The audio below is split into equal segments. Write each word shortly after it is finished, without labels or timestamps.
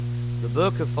the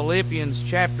book of Philippians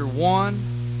chapter 1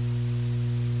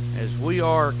 as we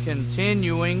are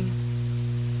continuing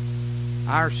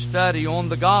our study on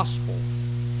the gospel.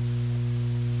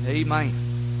 Amen.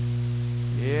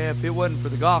 Yeah, if it wasn't for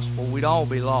the gospel, we'd all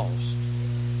be lost.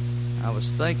 I was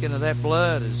thinking of that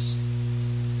blood as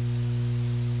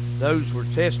those were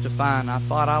testifying. I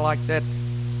thought I liked that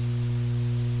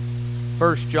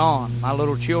 1 John, my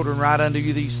little children, write unto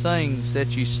you these things, that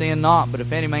ye sin not. But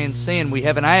if any man sin, we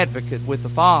have an advocate with the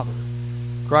Father,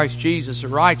 Christ Jesus the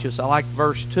righteous. I like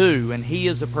verse 2. And He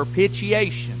is a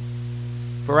propitiation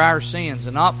for our sins.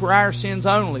 And not for our sins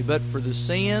only, but for the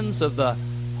sins of the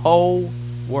whole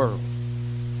world.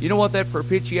 You know what that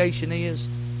propitiation is?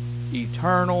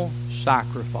 Eternal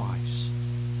sacrifice.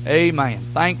 Amen.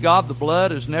 Thank God the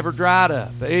blood has never dried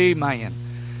up. Amen.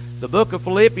 The book of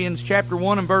Philippians chapter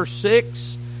 1 and verse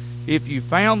 6. If you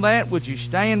found that, would you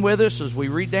stand with us as we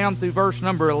read down through verse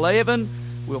number 11?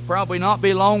 We'll probably not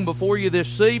be long before you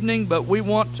this evening, but we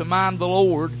want to mind the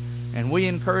Lord, and we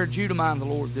encourage you to mind the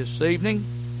Lord this evening.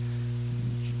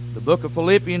 The book of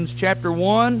Philippians chapter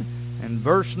 1 and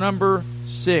verse number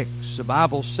 6. The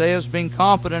Bible says, being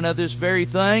confident of this very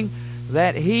thing,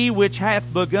 that He which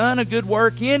hath begun a good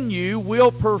work in you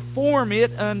will perform it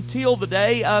until the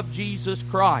day of Jesus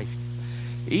Christ.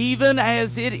 Even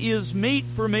as it is meet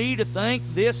for me to think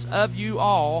this of you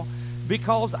all,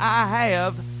 because I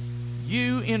have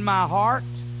you in my heart,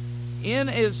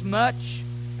 inasmuch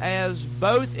as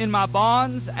both in my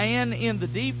bonds and in the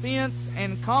defense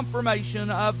and confirmation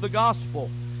of the gospel,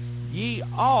 ye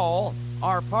all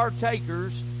are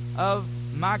partakers of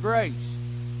my grace.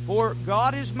 For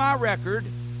God is my record,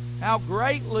 how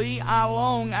greatly I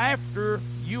long after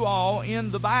you all in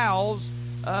the bowels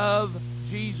of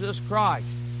Jesus Christ.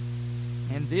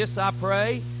 And this I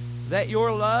pray, that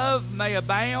your love may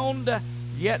abound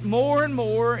yet more and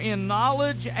more in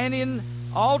knowledge and in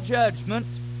all judgment,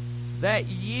 that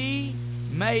ye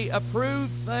may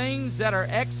approve things that are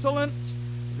excellent,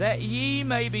 that ye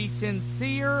may be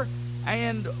sincere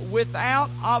and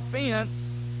without offense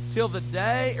till the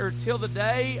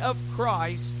day of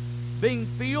Christ, being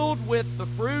filled with the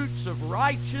fruits of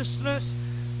righteousness,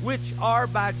 which are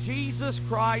by Jesus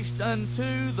Christ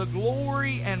unto the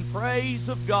glory and praise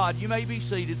of God. You may be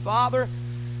seated. Father,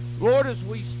 Lord, as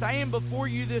we stand before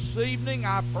you this evening,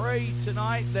 I pray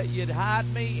tonight that you'd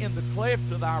hide me in the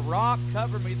cleft of thy rock,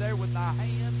 cover me there with thy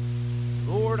hand.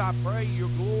 Lord, I pray your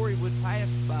glory would pass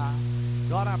by.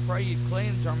 God, I pray you'd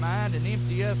cleanse our mind and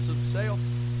empty us of self.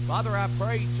 Father, I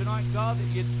pray tonight, God,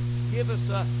 that you'd give us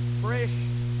a fresh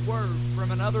word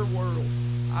from another world.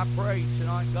 I pray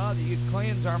tonight, God, that you'd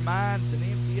cleanse our minds and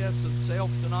empty us of self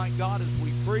tonight, God, as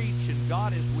we preach and,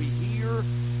 God, as we hear.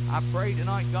 I pray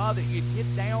tonight, God, that you'd get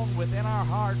down within our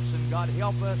hearts and, God,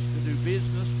 help us to do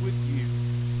business with you.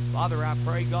 Father, I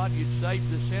pray, God, you'd save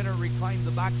the sinner, reclaim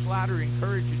the backslider,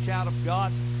 encourage the child of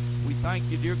God. We thank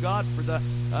you, dear God, for the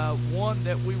one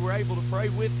that we were able to pray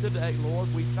with today, Lord.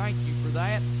 We thank you for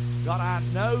that. God, I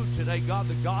know today, God,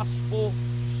 the gospel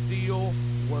still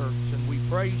works, and we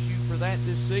praise you for that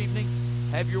this evening.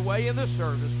 Have your way in the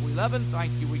service. We love and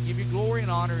thank you. We give you glory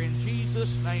and honor in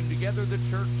Jesus' name. Together the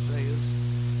church says,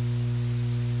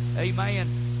 amen.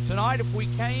 Tonight, if we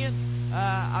can,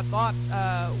 I thought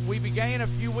we began a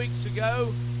few weeks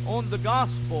ago on the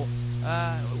gospel.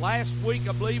 Last week,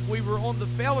 I believe we were on the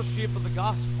fellowship of the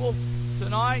gospel.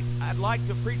 Tonight, I'd like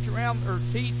to preach around, or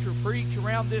teach or preach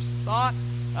around this thought,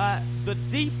 the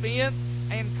defense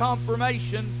and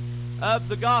confirmation of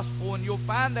the gospel. And you'll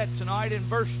find that tonight in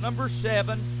verse number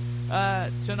 7.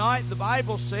 Tonight, the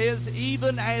Bible says,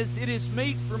 even as it is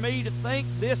meet for me to think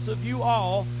this of you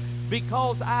all,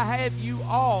 because I have you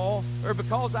all, or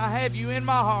because I have you in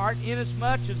my heart,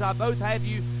 inasmuch as I both have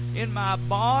you in my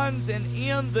bonds and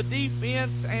in the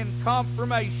defense and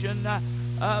confirmation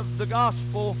of the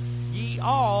gospel, ye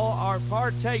all are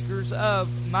partakers of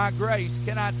my grace.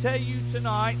 Can I tell you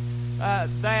tonight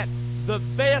that the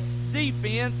best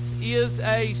defense is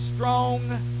a strong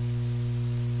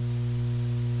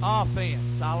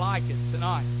offense? I like it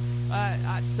tonight.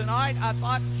 Tonight, I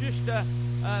thought just a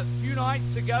few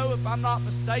nights ago, if I'm not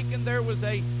mistaken, there was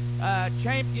a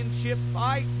championship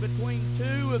fight between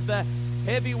two of the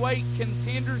heavyweight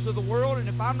contenders of the world, and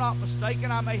if I'm not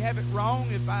mistaken, I may have it wrong,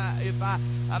 if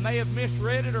I may have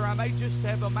misread it, or I may just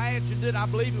have imagined it. I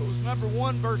believe it was number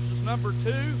 1 versus number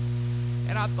 2,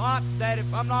 and I thought that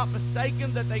if I'm not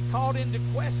mistaken, that they called into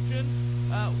question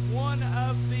one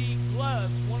of the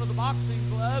gloves, one of the boxing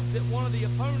gloves that one of the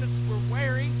opponents were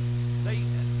wearing. They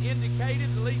indicated,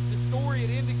 at least the story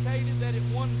had indicated, that at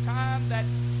one time that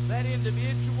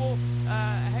individual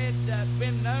had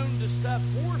been known to stuff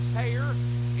horsehair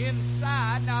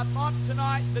inside. Now, I thought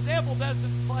tonight the devil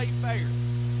doesn't play fair.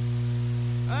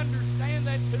 Understand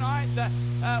that tonight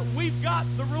we've got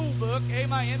the rule book,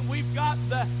 amen. We've got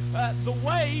the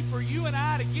way for you and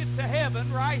I to get to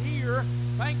heaven right here.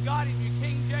 Thank God in your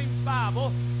King James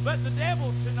Bible. But the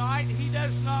devil tonight, he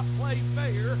does not play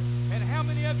fair. And how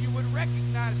many of you would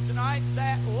recognize tonight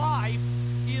that life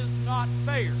is not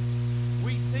fair?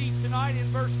 We see tonight in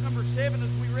verse number 7, as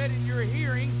we read in your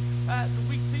hearing,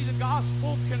 we see the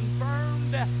gospel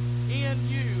confirmed in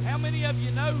you. How many of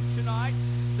you know tonight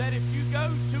that if you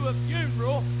go to a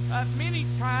funeral, many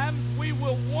times we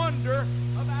will wonder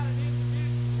about an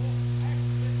individual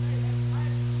after that they have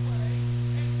passed away,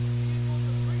 and depend on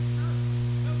the preacher,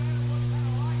 no matter what kind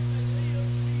of life they live,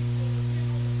 we will depend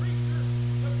on the preacher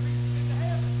to preach them into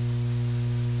heaven.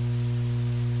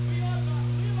 We ought not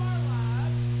live our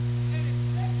lives and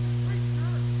expect the preacher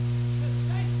to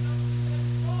say something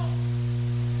that's wrong.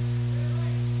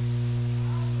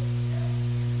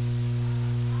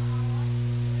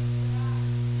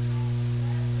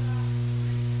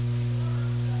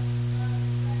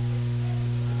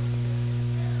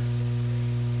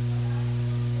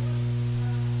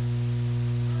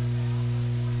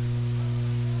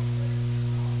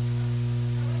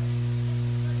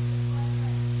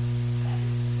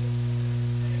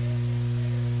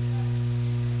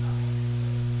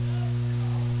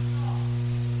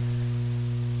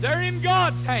 They're in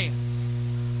God's hands.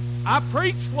 I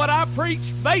preach what I preach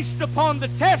based upon the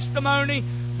testimony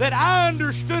that I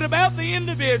understood about the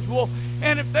individual.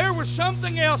 And if there was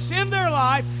something else in their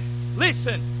life,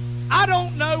 listen, I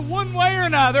don't know one way or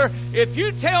another. If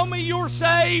you tell me you're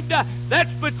saved,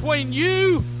 that's between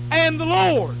you and the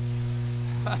Lord.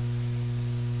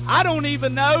 I don't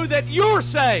even know that you're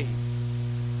saved.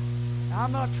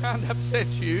 I'm not trying to upset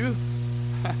you.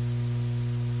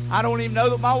 I don't even know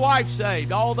that my wife's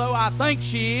saved, although I think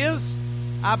she is.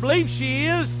 I believe she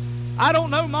is. I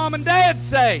don't know Mom and Dad's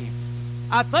saved.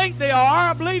 I think they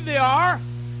are. I believe they are.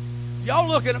 Y'all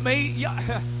looking at me.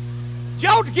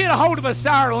 Y'all get a hold of a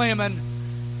sour lemon.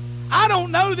 I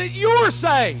don't know that you're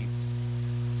saved.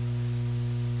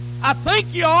 I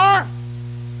think you are.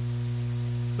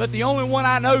 But the only one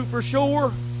I know for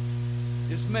sure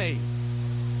is me.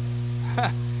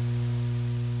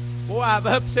 Boy, I've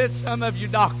upset some of you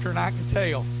doctrine, I can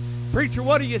tell. Preacher,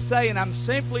 what are you saying? I'm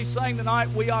simply saying tonight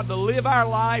we ought to live our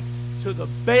life to the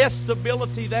best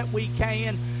ability that we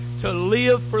can, to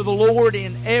live for the Lord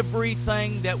in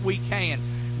everything that we can.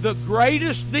 The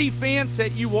greatest defense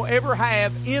that you will ever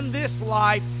have in this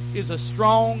life is a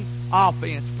strong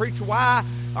offense. Preacher, why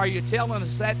are you telling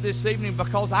us that this evening?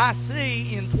 Because I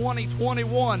see in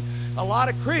 2021 a lot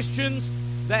of Christians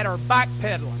that are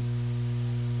backpedaling.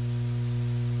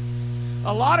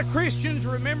 A lot of Christians,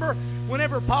 remember,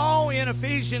 whenever Paul in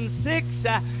Ephesians 6,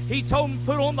 he told them to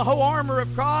put on the whole armor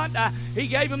of God. He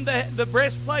gave them the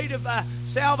breastplate of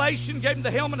salvation, gave them the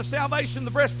helmet of salvation,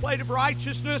 the breastplate of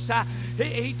righteousness.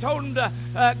 He told them to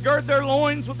gird their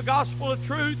loins with the gospel of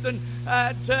truth, and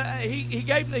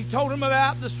he told them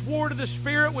about the sword of the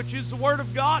Spirit, which is the Word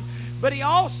of God. But he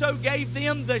also gave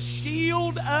them the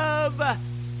shield of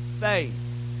faith.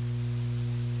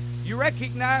 You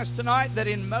recognize tonight that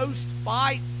in most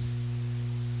fights,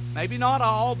 maybe not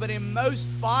all, but in most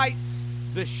fights,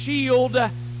 the shield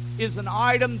is an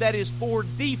item that is for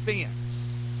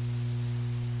defense.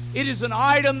 It is an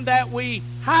item that we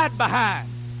hide behind.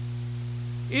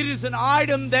 It is an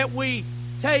item that we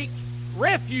take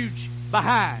refuge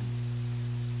behind.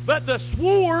 But the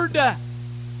sword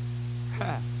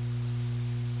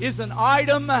is an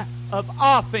item of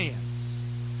offense.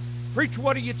 Preacher,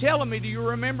 what are you telling me? Do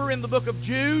you remember in the book of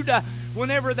Jude,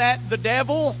 whenever the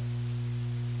devil,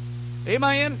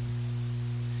 amen,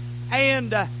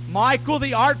 and Michael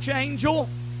the archangel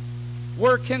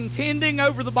were contending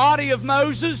over the body of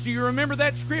Moses? Do you remember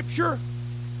that scripture?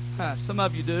 Some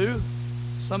of you do.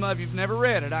 Some of you have never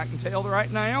read it. I can tell right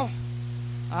now.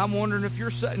 I'm wondering if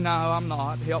you're saying, no, I'm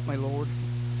not. Help me, Lord.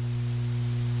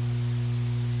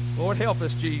 Lord, help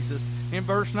us, Jesus. In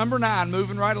verse number 9,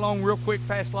 moving right along real quick,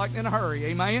 fast like in a hurry.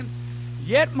 Amen.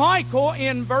 Yet Michael,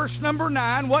 in verse number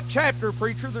 9, what chapter,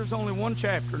 preacher? There's only one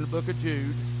chapter in the book of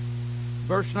Jude.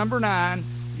 Verse number 9,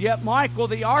 yet Michael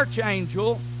the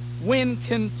archangel, when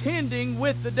contending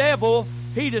with the devil,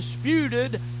 he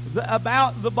disputed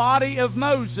about the body of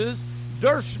Moses,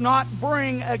 durst not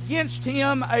bring against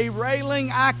him a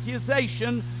railing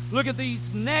accusation. Look at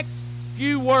these next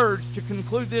few words to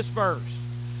conclude this verse.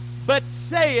 But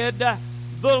said,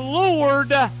 the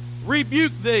Lord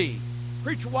rebuke thee.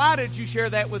 Preacher, why did you share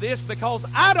that with us? Because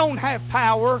I don't have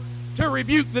power to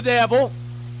rebuke the devil.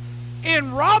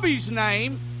 In Robbie's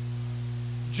name,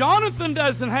 Jonathan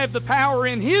doesn't have the power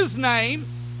in his name.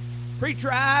 Preacher,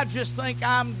 I just think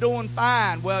I'm doing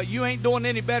fine. Well, you ain't doing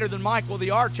any better than Michael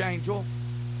the archangel.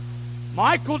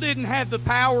 Michael didn't have the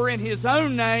power in his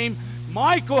own name.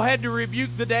 Michael had to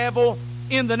rebuke the devil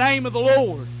in the name of the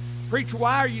Lord. Preacher,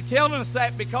 why are you telling us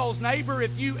that? Because, neighbor,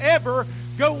 if you ever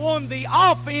go on the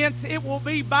offense, it will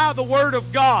be by the Word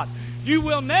of God. You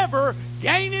will never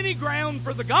gain any ground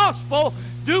for the gospel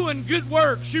doing good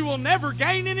works. You will never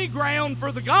gain any ground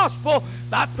for the gospel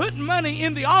by putting money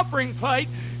in the offering plate.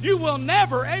 You will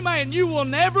never, amen, you will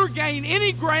never gain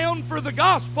any ground for the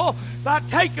gospel by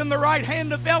taking the right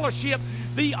hand of fellowship.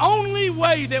 The only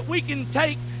way that we can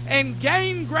take and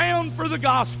gain ground for the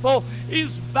gospel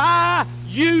is by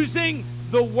using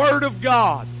the Word of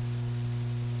God.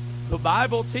 The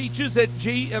Bible teaches that,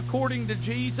 according to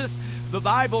Jesus, the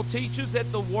Bible teaches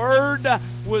that the Word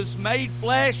was made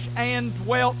flesh and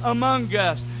dwelt among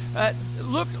us.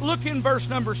 Look in verse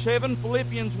number 7,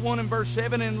 Philippians 1 and verse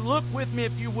 7, and look with me,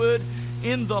 if you would,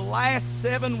 in the last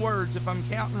 7 words, if I'm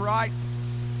counting right.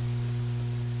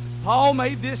 Paul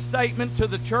made this statement to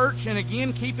the church, and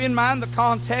again, keep in mind the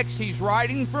context. He's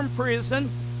writing from prison.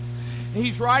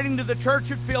 He's writing to the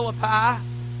church at Philippi,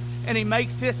 and he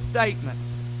makes this statement.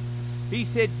 He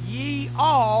said, "Ye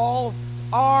all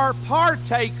are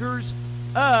partakers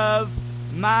of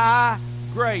my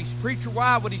grace." Preacher,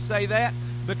 why would he say that?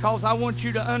 Because I want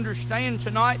you to understand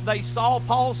tonight, they saw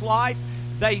Paul's life.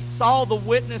 They saw the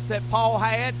witness that Paul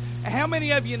had. How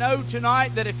many of you know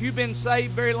tonight that if you've been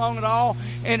saved very long at all,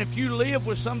 and if you live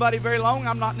with somebody very long,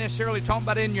 I'm not necessarily talking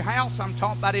about in your house, I'm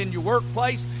talking about in your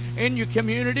workplace, in your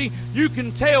community, you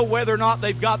can tell whether or not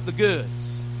they've got the goods.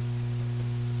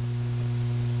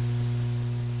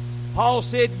 Paul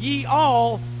said, "Ye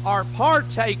all are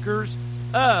partakers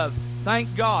of,"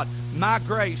 thank God, "my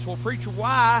grace." Well, preacher,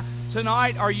 why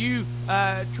tonight are you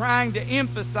trying to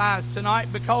emphasize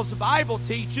tonight? Because the Bible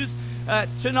teaches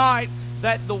tonight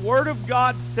that the Word of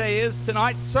God says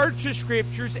tonight, search the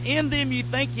Scriptures, in them you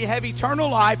think you have eternal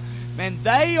life, and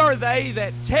they are they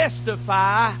that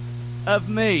testify of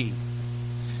me.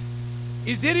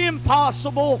 Is it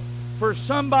impossible for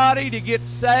somebody to get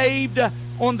saved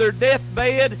on their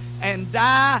deathbed and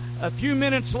die a few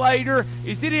minutes later?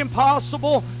 Is it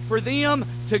impossible for them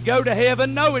to go to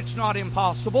heaven? No, it's not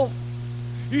impossible.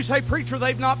 You say, "Preacher,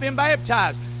 they've not been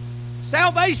baptized."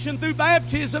 Salvation through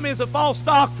baptism is a false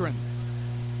doctrine.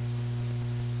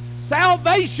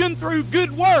 Salvation through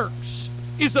good works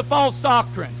is a false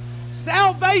doctrine.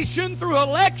 Salvation through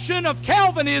election of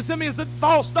Calvinism is a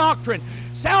false doctrine.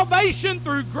 Salvation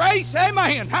through grace,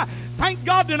 amen. Thank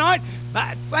God tonight.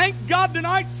 Thank God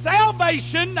tonight,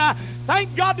 salvation.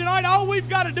 Thank God tonight, all we've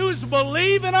got to do is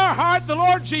believe in our heart the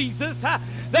Lord Jesus,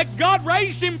 that God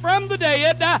raised Him from the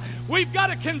dead. We've got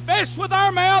to confess with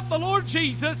our mouth the Lord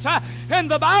Jesus. And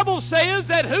the Bible says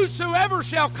that whosoever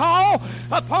shall call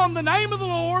upon the name of the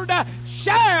Lord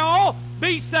shall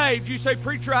be saved. You say,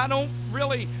 "Preacher, I don't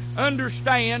really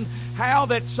understand how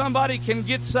that somebody can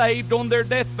get saved on their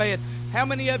deathbed." How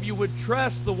many of you would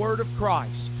trust the Word of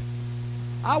Christ?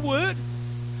 I would.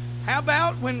 How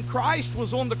about when Christ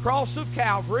was on the cross of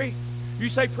Calvary? You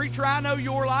say, "Preacher, I know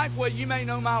your life." Well, you may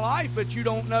know my life, but you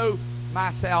don't know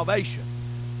my salvation.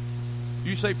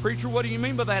 You say, "Preacher, what do you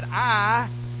mean by that?" I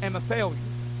am a failure.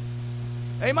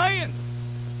 Amen.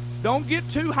 Don't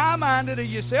get too high-minded of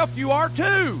yourself. You are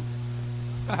too.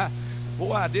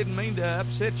 Boy, I didn't mean to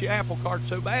upset your apple cart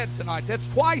so bad tonight. That's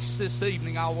twice this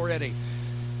evening already.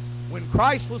 When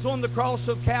Christ was on the cross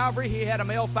of Calvary, He had a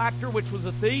malefactor, which was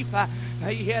a thief.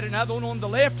 He had another one on the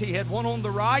left. He had one on the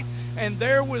right. And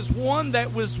there was one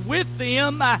that was with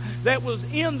them that was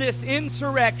in this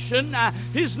insurrection.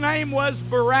 His name was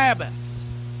Barabbas.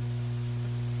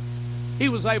 He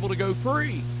was able to go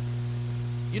free.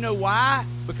 You know why?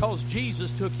 Because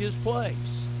Jesus took his place.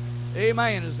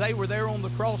 Amen. As they were there on the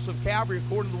cross of Calvary,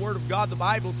 according to the Word of God, the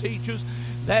Bible teaches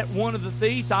that one of the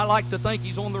thieves, I like to think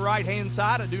he's on the right-hand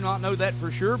side. I do not know that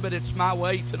for sure, but it's my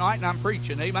way tonight, and I'm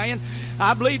preaching. Amen.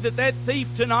 I believe that thief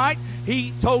tonight,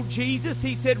 he told Jesus,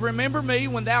 he said, "Remember me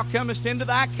when thou comest into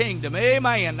thy kingdom."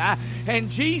 Amen.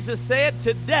 And Jesus said,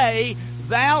 "Today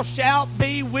thou shalt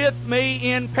be with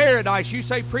me in paradise." You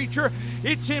say, "Preacher,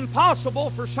 it's impossible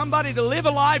for somebody to live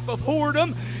a life of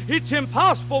whoredom. It's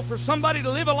impossible for somebody to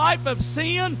live a life of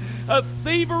sin, of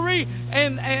thievery,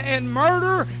 and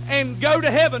murder, and go to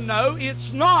heaven." No,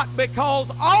 it's not, because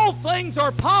all things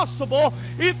are possible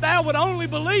if thou would only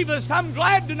believe us. I'm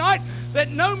glad tonight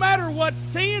that no matter what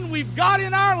sin we've got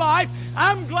in our life,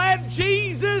 I'm glad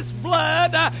Jesus'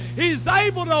 blood is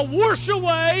able to wash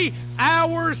away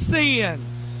our sins.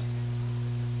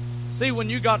 See,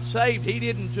 when you got saved, He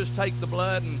didn't just take the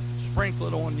blood and sprinkle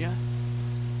it on you.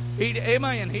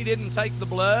 Amen. He didn't take the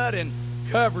blood and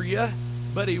cover you,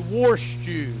 but He washed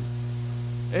you.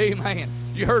 Amen.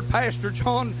 You heard Pastor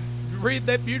John read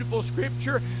that beautiful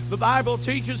scripture. The Bible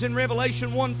teaches in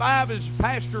Revelation 1:5, as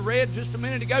Pastor read just a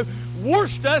minute ago,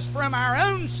 washed us from our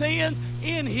own sins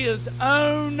in His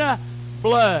own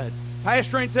blood.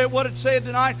 Pastor, ain't that what it said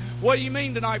tonight? What do you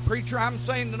mean tonight, preacher? I'm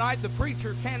saying tonight the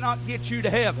preacher cannot get you to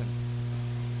heaven,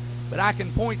 but I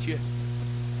can point you.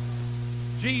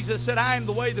 Jesus said, I am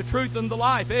the way, the truth, and the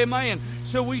life. Amen.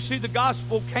 So we see the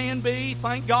gospel can be,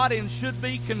 thank God, and should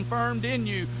be confirmed in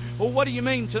you. Well, what do you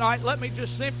mean tonight? Let me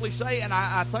just simply say, and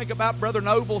I think about Brother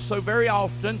Noble so very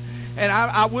often, and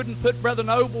I wouldn't put Brother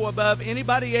Noble above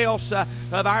anybody else of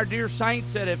our dear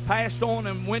saints that have passed on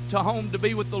and went to home to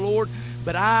be with the Lord,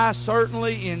 but I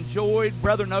certainly enjoyed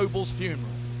Brother Noble's funeral.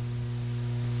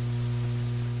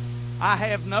 I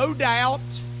have no doubt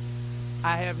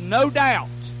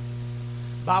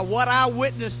by what I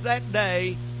witnessed that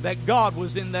day that God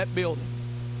was in that building.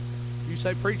 You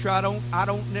say, preacher, I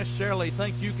don't necessarily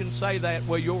think you can say that.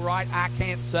 Well, you're right, I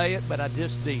can't say it, but I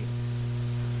just did.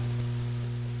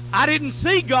 I didn't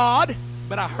see God,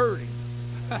 but I heard Him.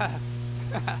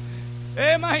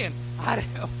 Amen.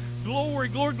 Glory,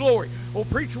 glory, glory. Well,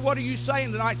 preacher, what are you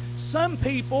saying tonight? Some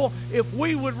people, if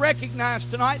we would recognize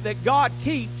tonight that God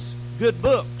keeps good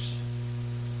books,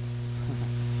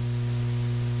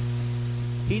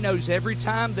 He knows every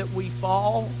time that we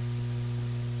fall.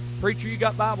 Preacher, you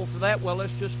got Bible for that? Well,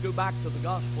 let's just go back to the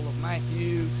Gospel of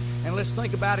Matthew, and let's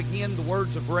think about again the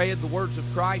words of bread, the words of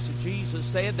Christ that Jesus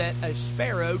said that a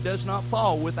sparrow does not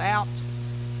fall without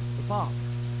the Father.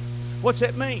 What's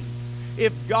that mean?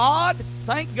 If God,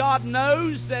 thank God,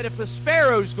 knows that if a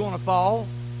sparrow's going to fall,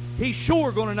 He's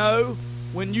sure going to know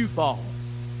when you fall.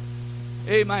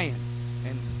 Amen.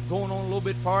 And going on a little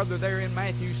bit farther there in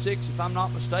Matthew 6, if I'm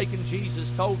not mistaken, Jesus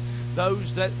told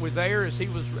those that were there as He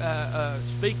was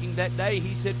speaking that day,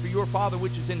 He said, for your Father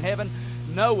which is in heaven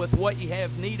knoweth what ye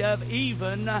have need of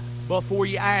even before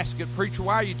ye ask it. Preacher,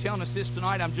 why are you telling us this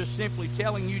tonight? I'm just simply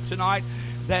telling you tonight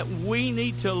that we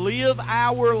need to live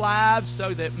our lives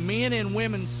so that men and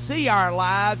women see our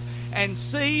lives and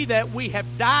see that we have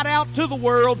died out to the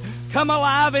world, come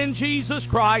alive in Jesus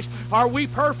Christ. Are we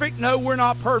perfect? No, we're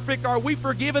not perfect. Are we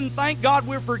forgiven? Thank God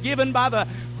we're forgiven by the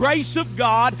grace of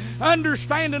God.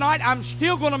 Understand tonight, I'm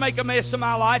still going to make a mess of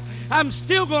my life. I'm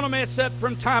still going to mess up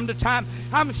from time to time.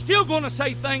 I'm still going to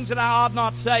say things that I ought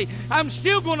not say. I'm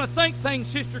still going to think things,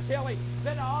 Sister Kelly,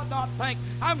 that I ought not think.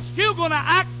 I'm still going to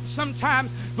act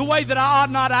sometimes the way that I ought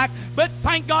not act. But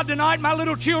thank God tonight, my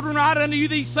little children, write unto you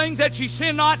these things that ye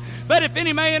sin not. But if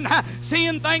any man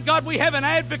sin, thank God we have an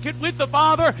advocate with the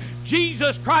Father,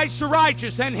 Jesus Christ the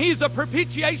righteous. And He's a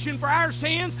propitiation for our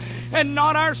sins, and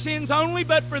not our sins only,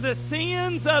 but for the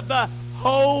sins of the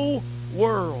whole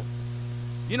world.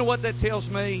 You know what that tells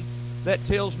me? That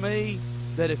tells me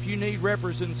that if you need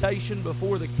representation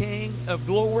before the King of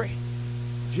glory,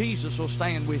 Jesus will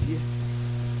stand with you.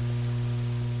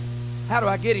 How do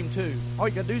I get Him to? All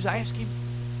you got to do is ask Him.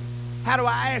 How do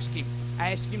I ask Him?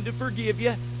 Ask Him to forgive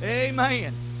you.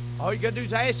 Amen. All you got to do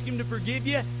is ask Him to forgive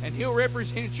you, and He'll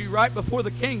represent you right before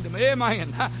the kingdom.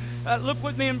 Amen. Look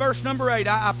with me in verse number 8.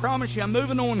 I promise you, I'm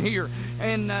moving on here.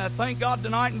 And thank God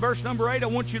tonight in verse number 8, I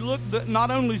want you to look that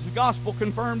not only is the gospel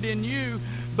confirmed in you,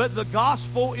 but the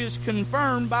gospel is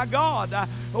confirmed by God.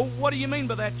 What do you mean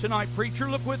by that tonight, preacher?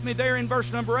 Look with me there in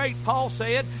verse number 8. Paul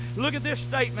said, look at this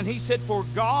statement. He said, for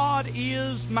God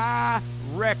is my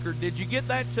record. Did you get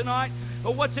that tonight?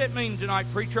 Well, what's that mean tonight,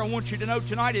 preacher? I want you to know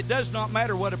tonight it does not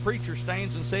matter what a preacher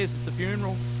stands and says at the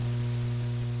funeral.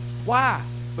 Why?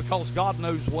 Because God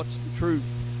knows what's the truth.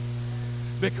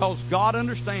 Because God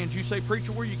understands. You say,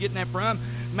 preacher, where are you getting that from?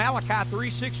 Malachi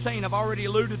 3:16. I've already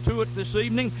alluded to it this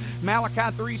evening.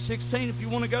 Malachi 3:16. If you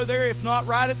want to go there, if not,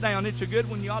 write it down. It's a good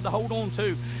one you ought to hold on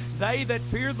to. They that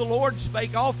feared the Lord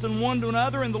spake often one to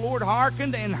another, and the Lord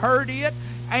hearkened and heard it.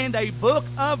 And a book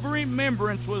of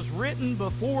remembrance was written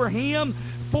before Him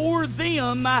for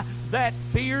them that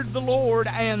feared the Lord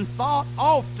and thought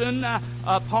often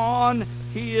upon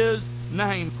His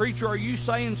name. Preacher, are you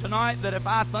saying tonight that if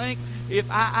I think, if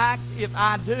I act, if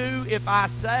I do, if I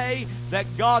say, that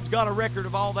God's got a record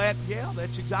of all that? Yeah,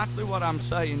 that's exactly what I'm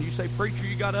saying. You say, preacher,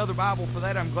 you got other Bible for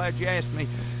that? I'm glad you asked me.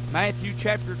 Matthew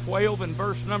chapter 12 and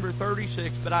verse number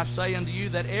 36. But I say unto you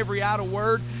that every idle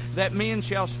word that men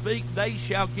shall speak, they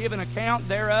shall give an account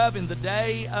thereof in the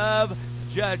day of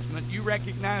judgment. You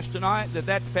recognize tonight that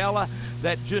that fella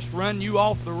that just run you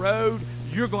off the road,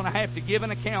 you're going to have to give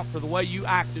an account for the way you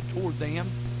acted toward them.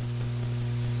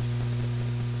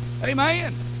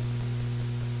 Amen.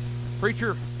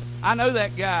 Preacher, I know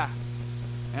that guy,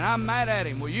 and I'm mad at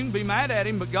him. Well, you can be mad at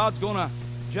him, but God's going to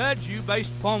judge you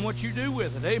based upon what you do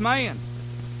with it. Amen.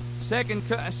 2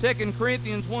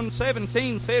 Corinthians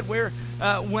 1:17 said,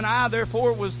 when I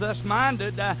therefore was thus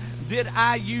minded, did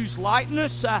I use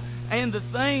lightness, and the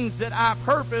things that I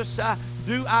purpose,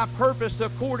 do I purpose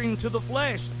according to the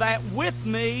flesh, that with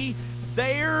me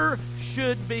there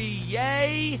should be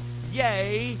yea,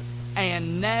 yea,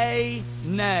 and nay,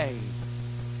 nay.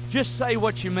 Just say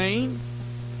what you mean.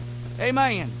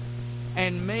 Amen.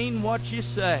 And mean what you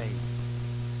say.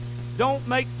 Don't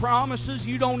make promises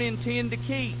you don't intend to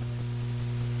keep.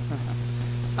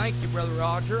 Thank you, Brother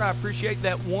Roger. I appreciate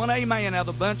that one amen out of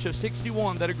the bunch of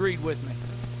 61 that agreed with me.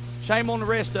 Shame on the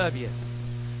rest of you.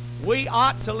 We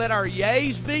ought to let our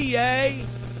yeas be yea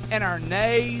and our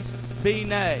nays be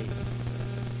nay.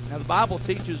 Now, the Bible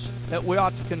teaches that we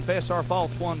ought to confess our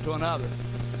faults one to another.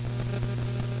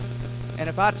 And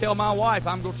if I tell my wife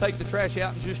I'm going to take the trash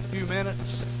out in just a few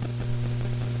minutes,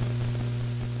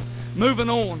 moving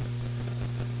on.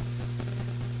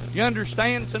 You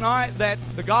understand tonight that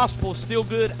the gospel is still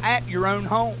good at your own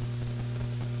home.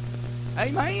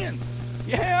 Amen.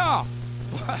 Yeah.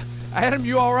 Adam,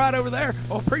 you all right over there?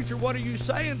 Oh, preacher, what are you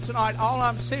saying tonight? All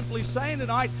I'm simply saying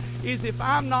tonight is if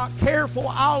I'm not careful,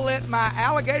 I'll let my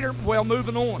alligator... Well,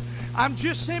 moving on. I'm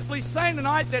just simply saying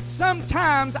tonight that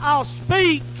sometimes I'll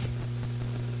speak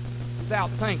without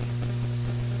thinking.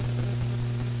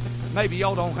 Maybe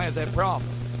y'all don't have that problem.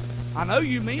 I know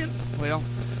you men. Well,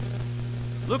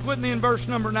 look with me in verse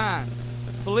number 9.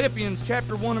 Philippians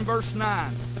chapter 1 and verse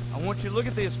 9. I want you to look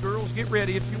at this, girls. Get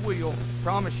ready if you will.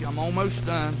 Promise you, I'm almost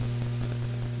done.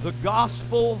 The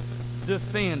gospel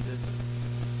defended.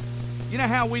 You know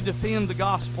how we defend the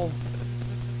gospel?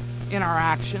 In our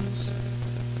actions.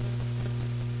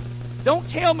 Don't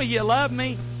tell me you love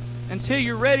me until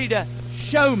you're ready to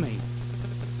show me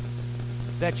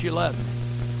that you love me.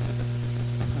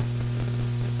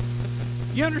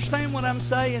 You understand what I'm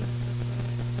saying?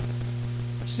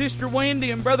 Sister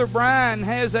Wendy and Brother Brian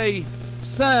has a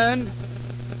son,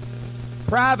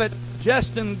 Private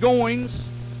Justin Goins,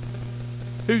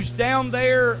 who's down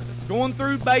there going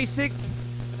through basic.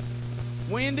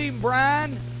 Wendy and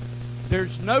Brian,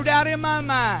 there's no doubt in my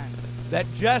mind that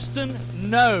Justin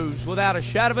knows without a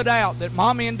shadow of a doubt that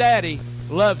Mommy and Daddy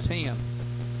loves him.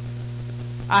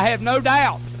 I have no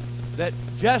doubt that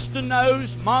Justin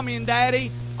knows Mommy and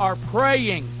Daddy are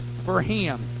praying for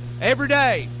him every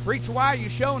day. Preacher, why are you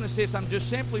showing us this? I'm just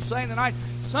simply saying tonight,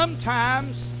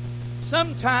 sometimes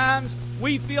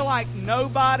we feel like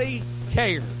nobody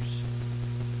cares.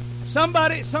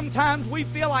 Sometimes we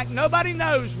feel like nobody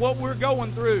knows what we're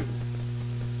going through.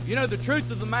 You know, the truth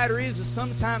of the matter is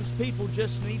sometimes people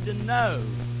just need to know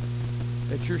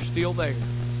that you're still there.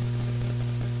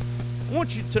 I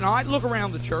want you tonight, look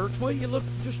around the church. Will you look?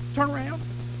 Just turn around.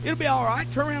 It'll be all right.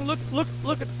 Turn around,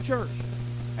 look at the church.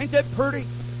 Ain't that pretty?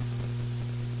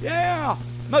 Yeah,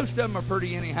 most of them are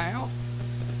pretty anyhow.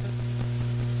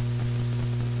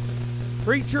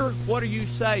 Preacher, what are you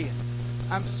saying?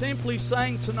 I'm simply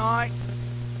saying tonight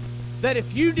that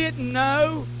if you didn't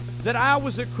know that I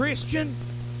was a Christian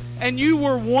and you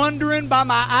were wondering by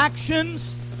my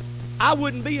actions, I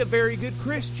wouldn't be a very good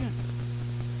Christian.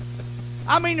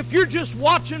 I mean, if you're just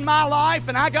watching my life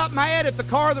and I got mad at the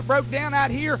car that broke down out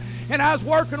here and I was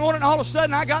working on it and all of a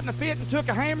sudden I got in a fit and took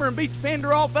a hammer and beat the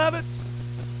fender off of it,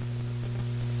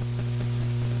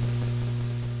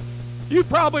 you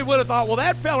probably would have thought, well,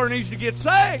 that feller needs to get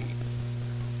saved.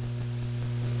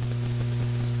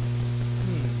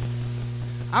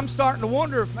 I'm starting to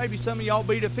wonder if maybe some of y'all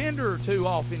beat a fender or two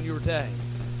off in your day.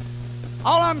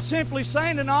 All I'm simply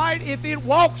saying tonight, if it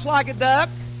walks like a duck,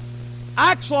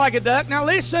 acts like a duck. Now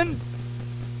listen,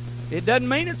 it doesn't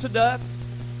mean it's a duck.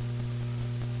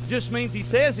 It just means he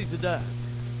says he's a duck.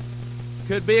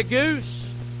 Could be a goose.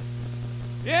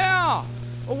 Yeah.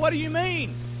 Well, what do you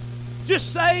mean?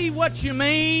 Just say what you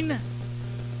mean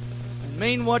and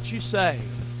mean what you say.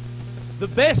 The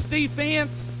best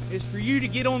defense is for you to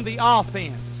get on the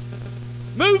offense.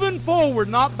 Moving forward,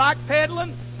 not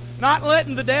backpedaling, not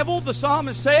letting the devil, the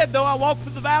psalmist said, though I walk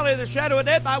through the valley of the shadow of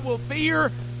death, I will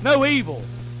fear no evil.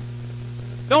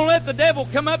 Don't let the devil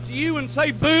come up to you and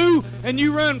say boo, and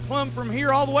you run plumb from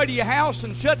here all the way to your house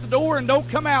and shut the door and don't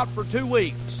come out for 2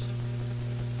 weeks.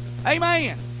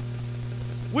 Amen.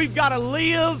 We've got to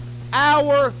live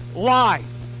our life.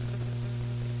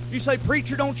 You say,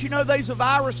 preacher, don't you know there's a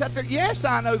virus out there? Yes,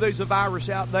 I know there's a virus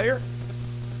out there.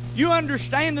 You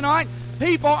understand tonight,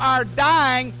 people are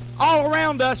dying all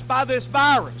around us by this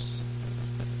virus.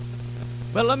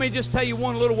 But let me just tell you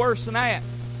one a little worse than that.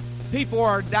 People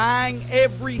are dying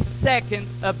every second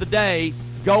of the day,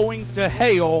 going to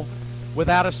hell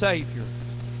without a Savior.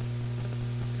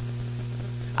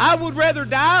 I would rather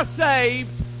die saved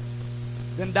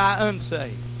than die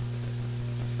unsaved.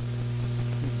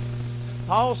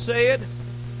 Paul said,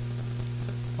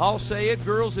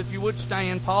 girls, if you would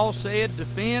stand, Paul said,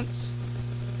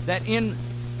 that in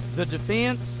the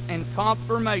defense and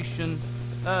confirmation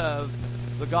of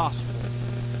the gospel.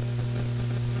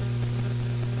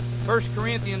 1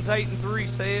 Corinthians 8:3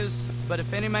 says, "But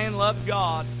if any man love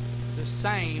God, the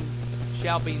same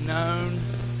shall be known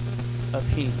of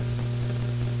him."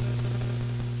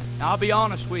 Now, I'll be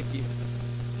honest with you.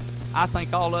 I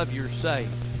think all of you are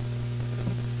saved.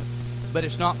 But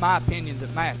it's not my opinion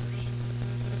that matters.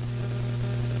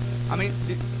 I mean,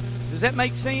 does that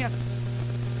make sense?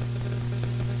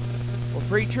 Well,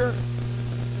 preacher,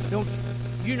 don't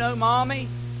you know Mommy?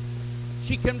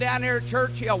 She come down there at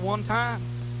church one time.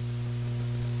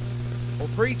 Well,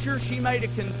 preacher, she made a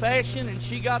confession and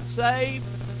she got saved.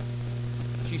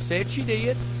 She said she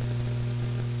did.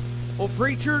 Well,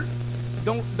 preacher,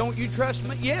 don't you trust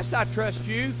me? Yes, I trust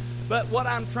you. But what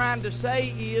I'm trying to say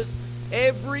is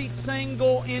every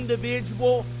single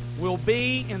individual will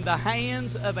be in the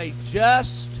hands of a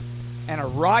just and a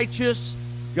righteous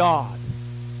God.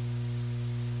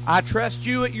 I trust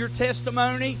you at your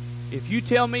testimony. If you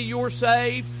tell me you're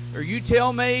saved, or you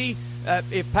tell me,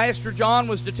 if Pastor John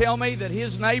was to tell me that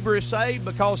his neighbor is saved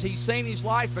because he's seen his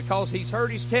life, because he's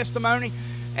heard his testimony,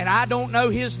 and I don't know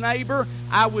his neighbor,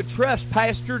 I would trust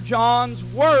Pastor John's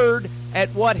word at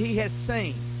what he has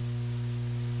seen.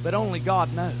 But only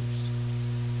God knows.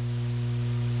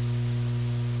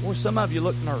 Or some of you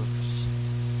look nervous.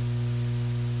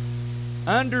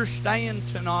 Understand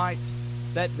tonight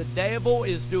that the devil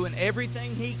is doing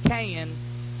everything he can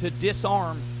to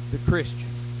disarm the Christian.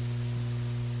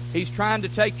 He's trying to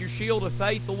take your shield of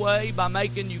faith away by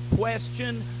making you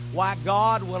question why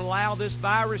God would allow this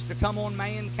virus to come on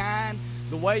mankind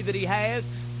the way that he has.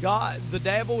 The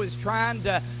devil is trying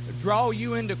to draw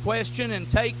you into question and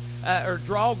or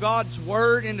draw God's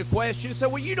word into question. So,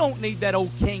 well, you don't need that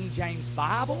old King James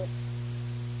Bible.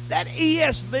 That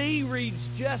ESV reads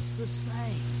just the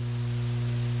same.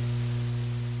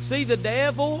 See, the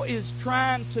devil is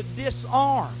trying to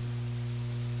disarm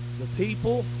the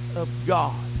people of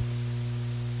God.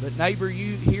 But neighbor,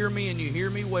 you hear me, and you hear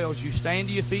me well as you stand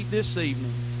to your feet this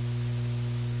evening.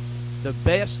 The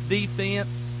best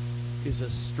defense is a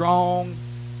strong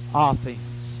offense.